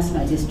never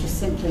underestimate is just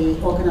simply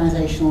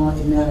organisational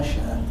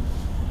inertia.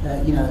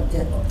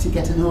 To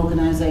get an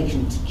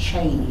organisation to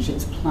change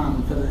its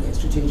plan its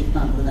strategic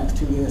plan for the next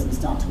 2 years and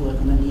start to work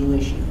on a new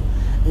issue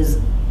is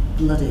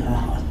bloody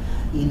hard.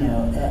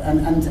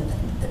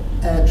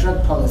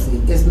 Drug policy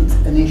isn't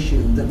an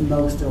issue that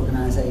most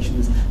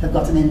organisations have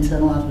got an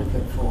internal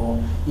advocate for.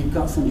 You've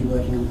got somebody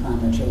working on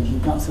climate change,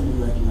 you've got somebody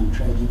working on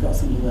trade, you've got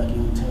somebody working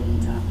on Tobin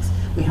tax.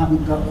 We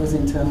haven't got those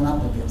internal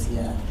advocates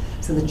yet.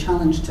 So the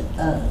challenge to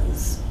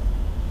us,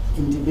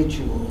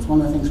 individuals,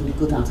 one of the things we're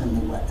good at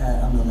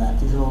on the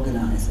left is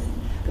organising.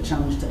 The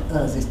challenge to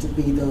us is to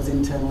be those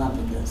internal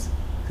advocates,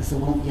 because there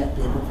won't yet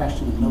be a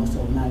profession in most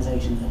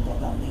organisations that have got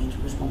that lead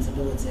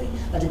responsibility.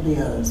 Let it be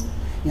us.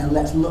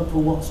 Let's look for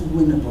what's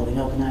winnable in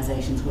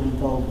organisations we're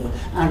involved with.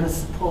 Our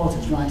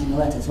supporters writing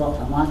letters, well,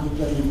 why aren't you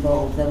bloody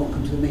involved? They won't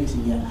come to the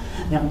meeting yet.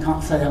 They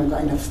can't say they haven't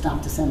got enough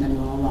staff to send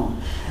anyone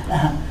along.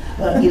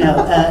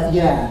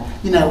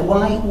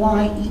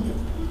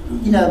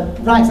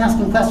 Why,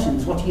 asking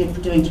questions, what are you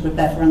doing to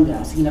prepare for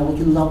UNGAS? We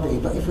can lobby,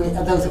 but if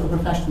those that were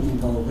professionally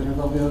involved, we're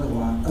involved the other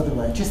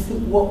way. Just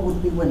think what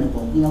would be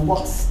winnable,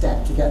 what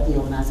step to get the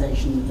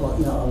organisation or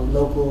a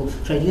local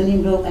trade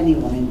union group,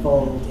 anyone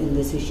involved in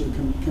this issue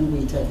can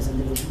we take as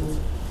individuals?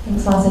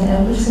 Thanks,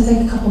 Martin. We're just going to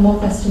take a couple more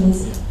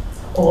questions,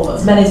 or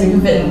as many as we can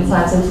fit in the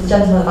time. So the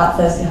gentleman at the back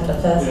first, you have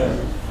it first.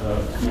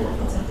 More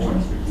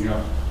points picking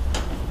up.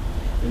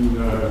 In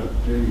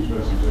Jamie's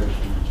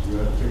presentation, you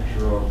had a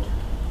picture of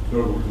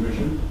Global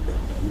Commission.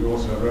 You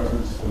also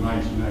referenced the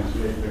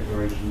 1998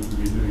 declaration that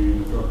we've been doing in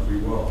the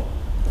drug-free world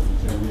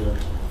in 10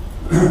 years.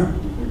 I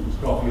think it was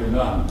Kofi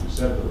Annan who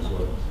said those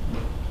words.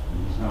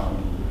 He's now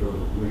under the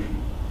Global Commission.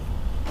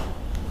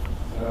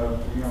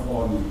 Picking up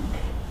on a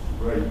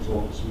great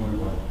talk this morning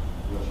by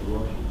Professor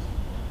Rogers,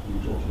 he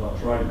talked about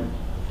Trident.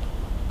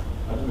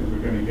 I don't think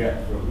we're going to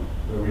get from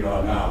where we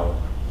are now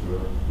to a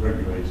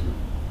regulated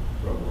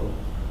drug world,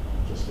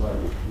 just like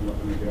we're not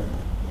going to get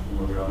from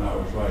where we are now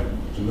with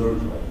Trident to no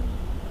Trident.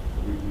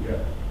 We can get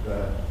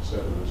there a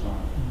step at a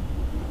time.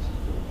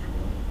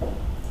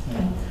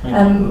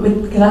 We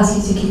can ask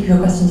you to keep your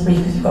questions brief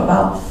because we've got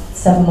about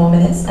 7 more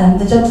minutes.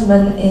 The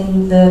gentleman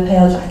in the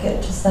pale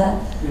jacket just there.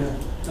 Yeah.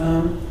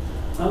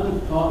 I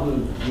live part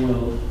of the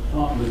world,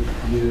 part of the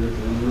year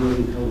in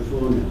Northern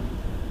California,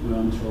 where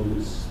I'm told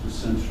is the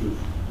centre of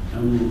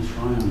Emerald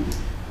Triangle.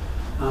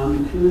 And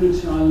the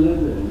community I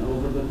live in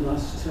over the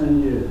last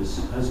 10 years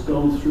has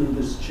gone through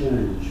this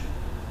change.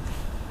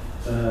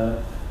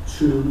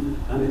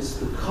 And it's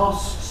the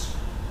costs,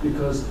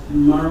 because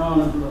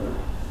marijuana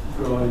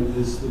growing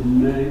is the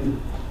main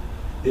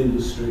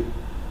industry,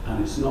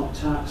 and it's not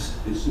taxed,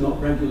 it's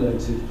not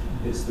regulated,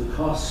 it's the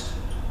cost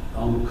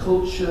on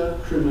culture,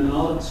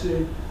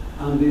 criminality,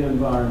 and the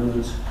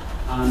environment,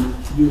 and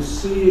you're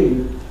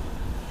seeing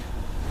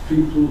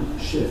people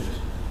shift.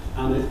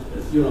 And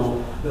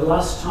the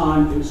last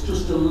time, it was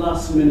just a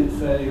last-minute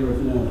failure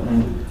of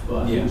nerve,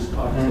 but it was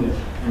quite clear.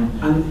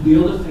 And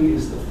the other thing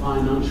is the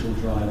financial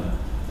driver.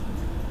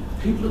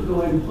 People are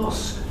going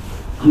bust,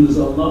 and there's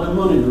a lot of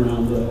money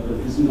around there that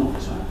is not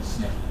taxed.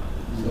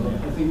 So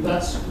I think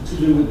that's to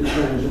do with the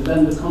change, and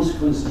then the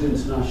consequences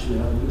internationally,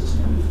 I think it's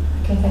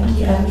Okay, thank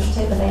you. We should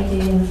take the lady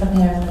in the front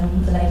here and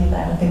then the lady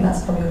there. I think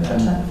that's probably what we've got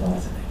time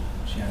for.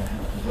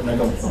 No,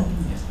 go on.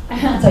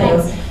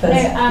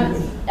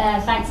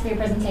 Thanks for your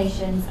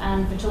presentations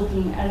and for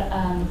talking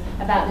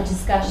about the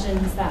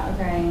discussions that are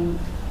going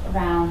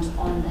around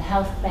on the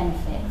health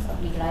benefits of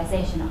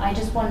legalisation. I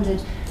just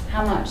wondered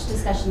how much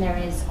discussion there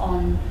is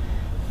on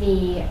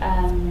the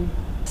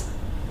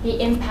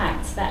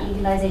impact that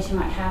legalisation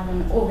might have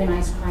on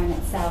organised crime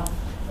itself,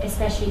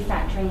 especially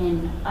factoring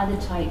in other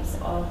types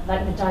of,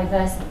 like the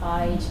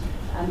diversified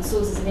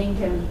sources of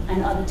income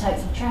and other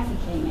types of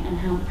trafficking, and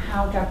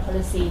how drug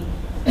policy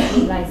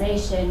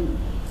legalisation,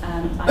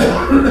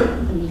 either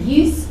in the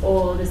use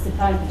or the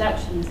supply and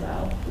production as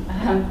well,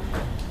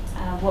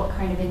 what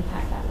kind of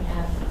impact that would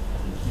have.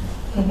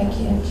 Okay, thank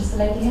you. And just the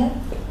lady here.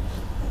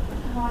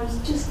 I was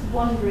just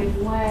wondering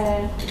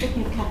where,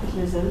 looking at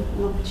capitalism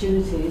and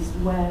opportunities,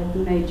 where the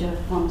major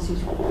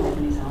pharmaceutical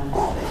companies are in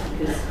this,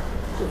 because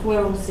if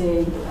we're all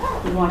seeing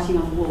the writing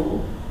on the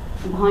wall,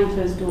 and behind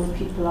closed doors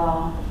people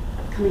are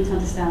coming to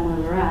understand where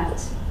we're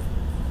at,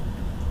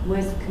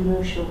 where's the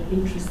commercial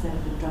interest there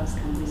for the drugs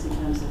companies in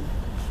terms of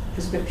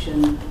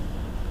prescription,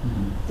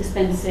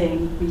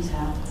 dispensing,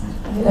 retail?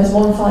 I think there's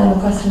one final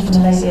question from the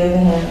lady over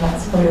here, and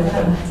that's for you.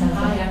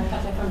 Hi, I'm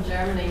Katja from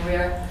Germany.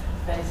 We're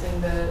facing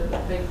the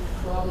big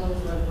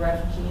problems with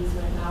refugees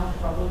right now,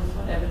 problems,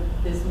 whatever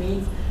this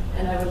means.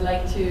 and I would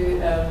like to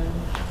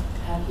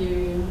have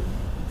you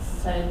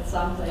said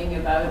something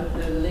about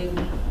the link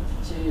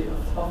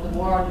of the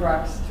war on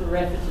drugs to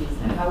refugees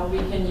and how we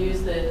can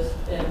use this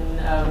in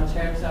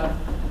terms of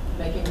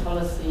making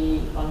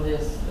policy on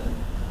this,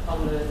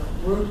 on the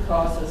root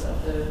causes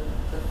of the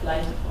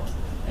flight causes.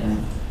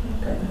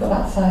 Great. We've got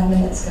about 5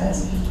 minutes,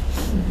 guys.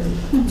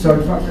 So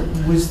if I could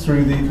whiz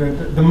through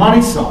the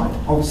money side,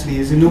 obviously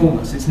is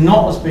enormous. It's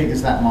not as big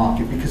as that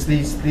market because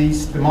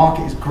the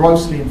market is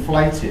grossly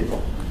inflated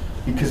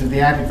because of the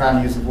added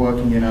values of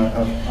working in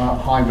a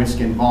high risk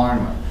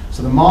environment.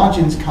 So the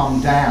margins come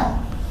down.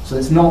 So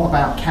it's not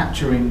about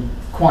capturing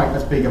quite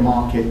as big a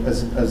market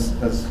as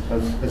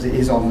it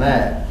is on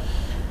there.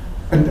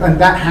 And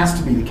that has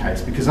to be the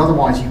case because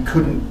otherwise you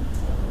couldn't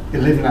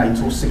eliminate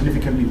or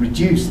significantly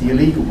reduce the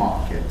illegal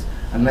market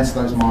unless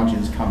those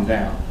margins come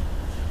down.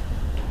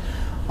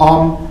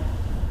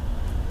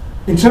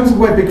 In terms of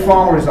where Big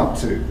Pharma is up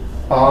to,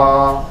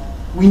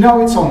 we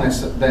know it's on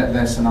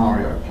their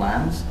scenario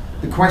plans.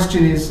 The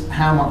question is,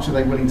 how much are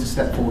they willing to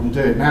step forward and do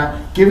it? Now,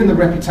 given the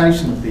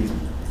reputation of these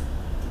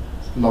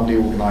lovely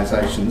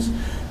organisations,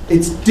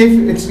 it's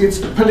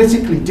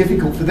politically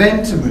difficult for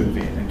them to move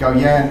in and go,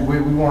 yeah, and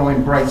we want to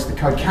embrace the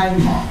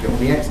cocaine market or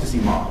the ecstasy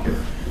market.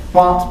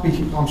 But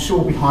I'm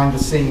sure behind the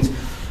scenes,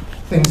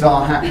 things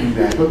are happening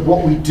there. But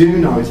what we do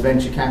know is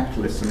venture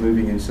capitalists are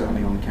moving in,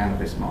 certainly on the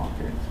cannabis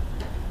market,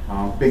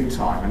 big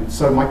time. And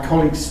so my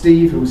colleague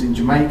Steve, who was in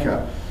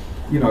Jamaica,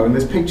 you know, and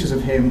there's pictures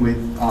of him with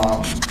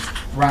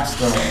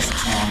Rasta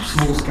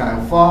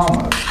small-scale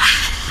farmers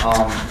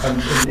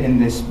in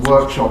this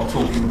workshop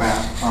talking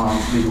about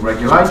legal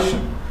regulation.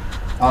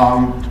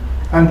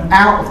 And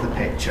out of the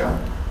picture,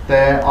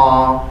 there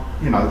are,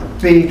 you know, the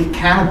big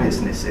canna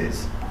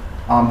businesses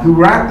who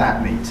were at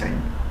that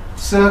meeting,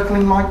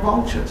 circling like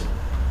vultures.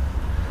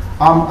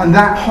 And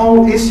that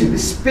whole issue,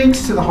 this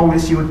speaks to the whole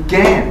issue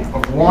again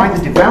of why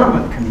the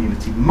development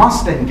community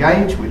must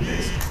engage with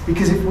this,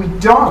 because if we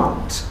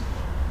don't,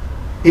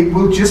 it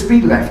will just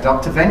be left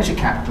up to venture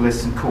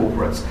capitalists and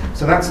corporates.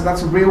 So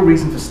that's a real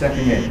reason for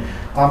stepping in.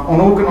 On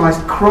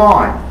organised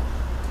crime,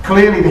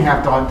 clearly they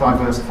have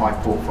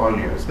diversified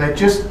portfolios. They're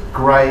just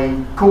grey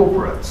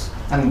corporates.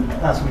 And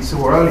as we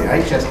saw earlier,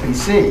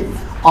 HSBC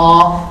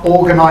are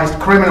organised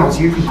criminals.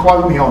 You can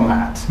quote me on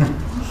that.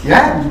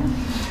 Yeah?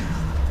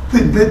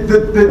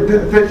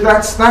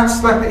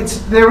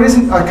 There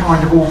isn't a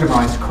kind of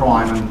organised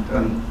crime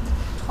and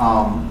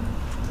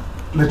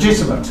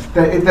legitimate.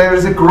 There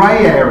is a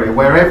grey area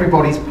where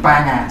everybody's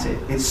bang at it.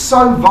 It's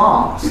so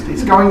vast.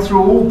 It's going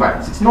through all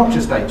banks. It's not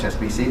just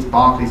HSBC. It's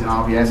Barclays and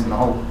RBS and the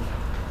whole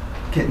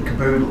kit and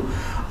caboodle.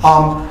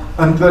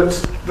 And that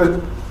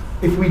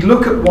if we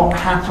look at what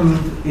happened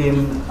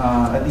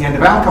at the end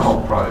of alcohol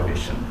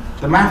prohibition,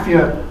 the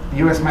mafia, the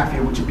US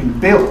mafia, which had been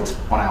built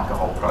on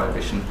alcohol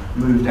prohibition,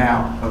 moved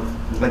out of,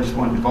 they just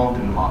weren't involved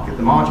in the market.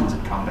 The margins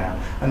had come down,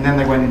 and then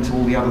they went into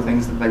all the other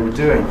things that they were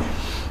doing.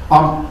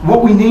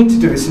 What we need to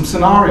do is some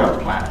scenario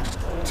planning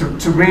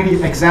to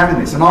really examine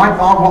this. And what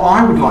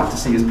I would like to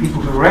see is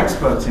people who are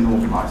experts in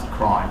organised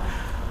crime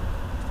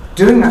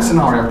doing that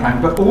scenario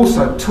plan, but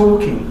also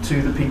talking to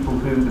the big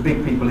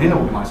people in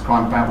organised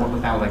crime about what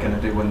the hell they're going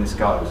to do when this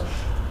goes.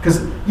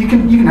 Because you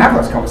can have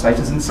those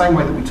conversations in the same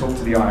way that we talk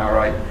to the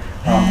IRA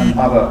and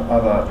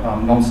other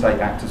non-state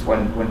actors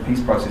when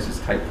peace processes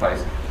take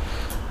place.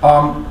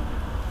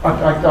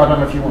 I don't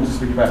know if you want to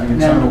speak about the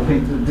internal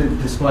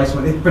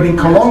displacement, but in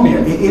Colombia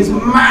it is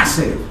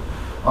massive.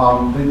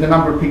 The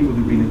number of people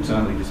who've been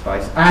internally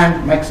displaced,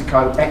 and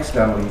Mexico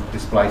externally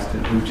displaced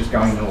who are just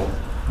going north.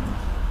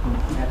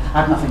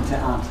 I have nothing to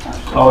add,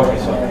 actually. Oh, okay,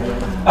 sorry.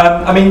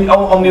 I mean,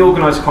 on the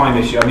organised crime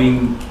issue, I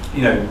mean,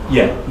 you know,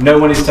 yeah, no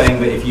one is saying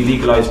that if you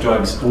legalise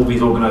drugs, all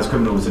these organised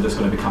criminals are just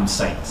going to become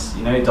saints.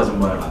 You know, it doesn't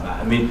work like that.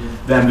 I mean,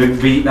 then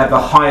at the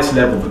highest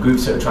level, the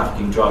groups that are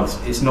trafficking drugs,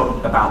 it's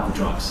not about the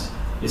drugs,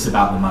 it's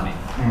about the money.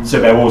 So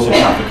they're also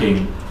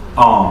trafficking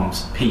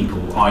arms,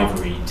 people,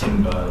 ivory,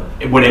 timber,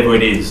 whatever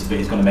it is that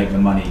is going to make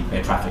them money,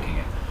 they're trafficking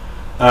it.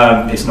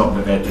 It's not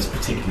that they're just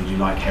particularly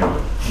like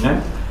heroin, you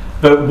know?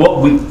 But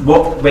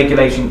what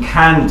regulation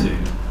can do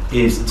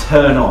is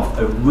turn off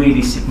a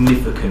really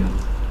significant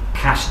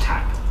cash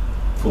tap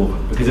for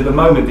them, because at the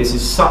moment this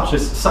is such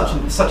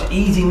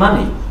easy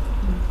money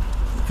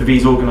for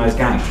these organised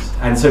gangs.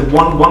 And so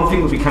one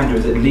thing that we can do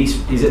is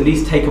at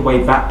least take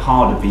away that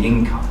part of the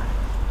income.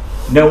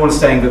 No one's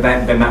saying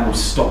that will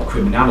stop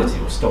criminality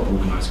or stop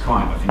organised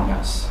crime. I think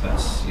that's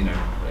you know,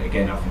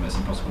 again, I think that's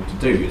impossible to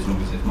do as long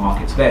as there's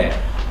markets there.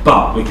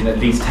 But we can at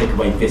least take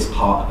away this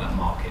part of that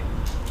market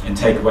and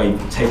take away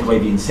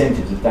the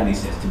incentives, as Danny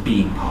says, to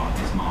being part of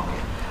this market.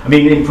 I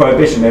mean, in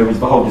Prohibition, there was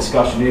the whole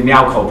discussion in the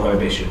alcohol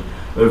prohibition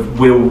of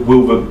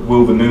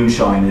will the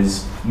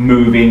moonshiners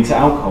move into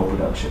alcohol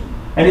production,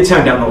 and it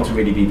turned out not to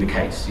really be the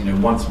case. You know,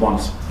 once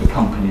the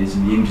companies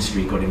and the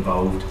industry got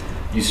involved,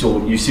 you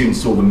soon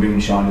saw the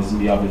moonshiners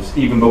and the others,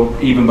 even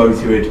those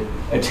who had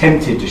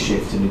attempted to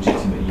shift to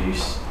legitimate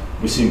use,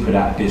 were soon put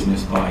out of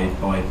business by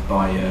the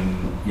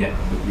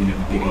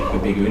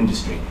bigger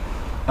industry.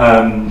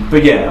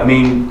 But yeah, I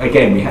mean,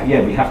 again, we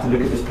have to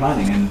look at this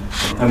planning,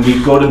 and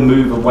we've got to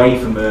move away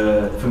from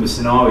a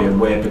scenario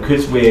where,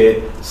 because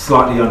we're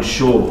slightly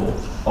unsure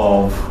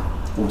of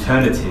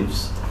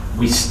alternatives,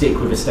 we stick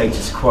with a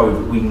status quo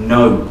that we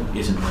know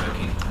isn't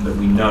working and that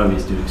we know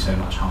is doing so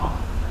much harm.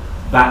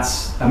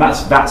 That's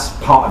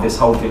part of this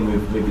whole thing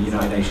with the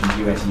United Nations,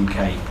 US,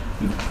 UK.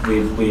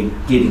 We're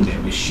getting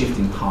there. We're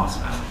shifting past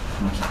that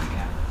as much as we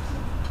can.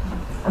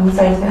 I'm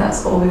afraid I think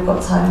that's all we've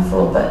got time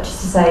for, but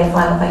just to say a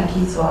final thank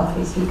you to our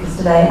three speakers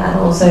today, and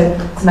also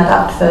to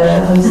Medact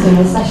for hosting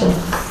this session.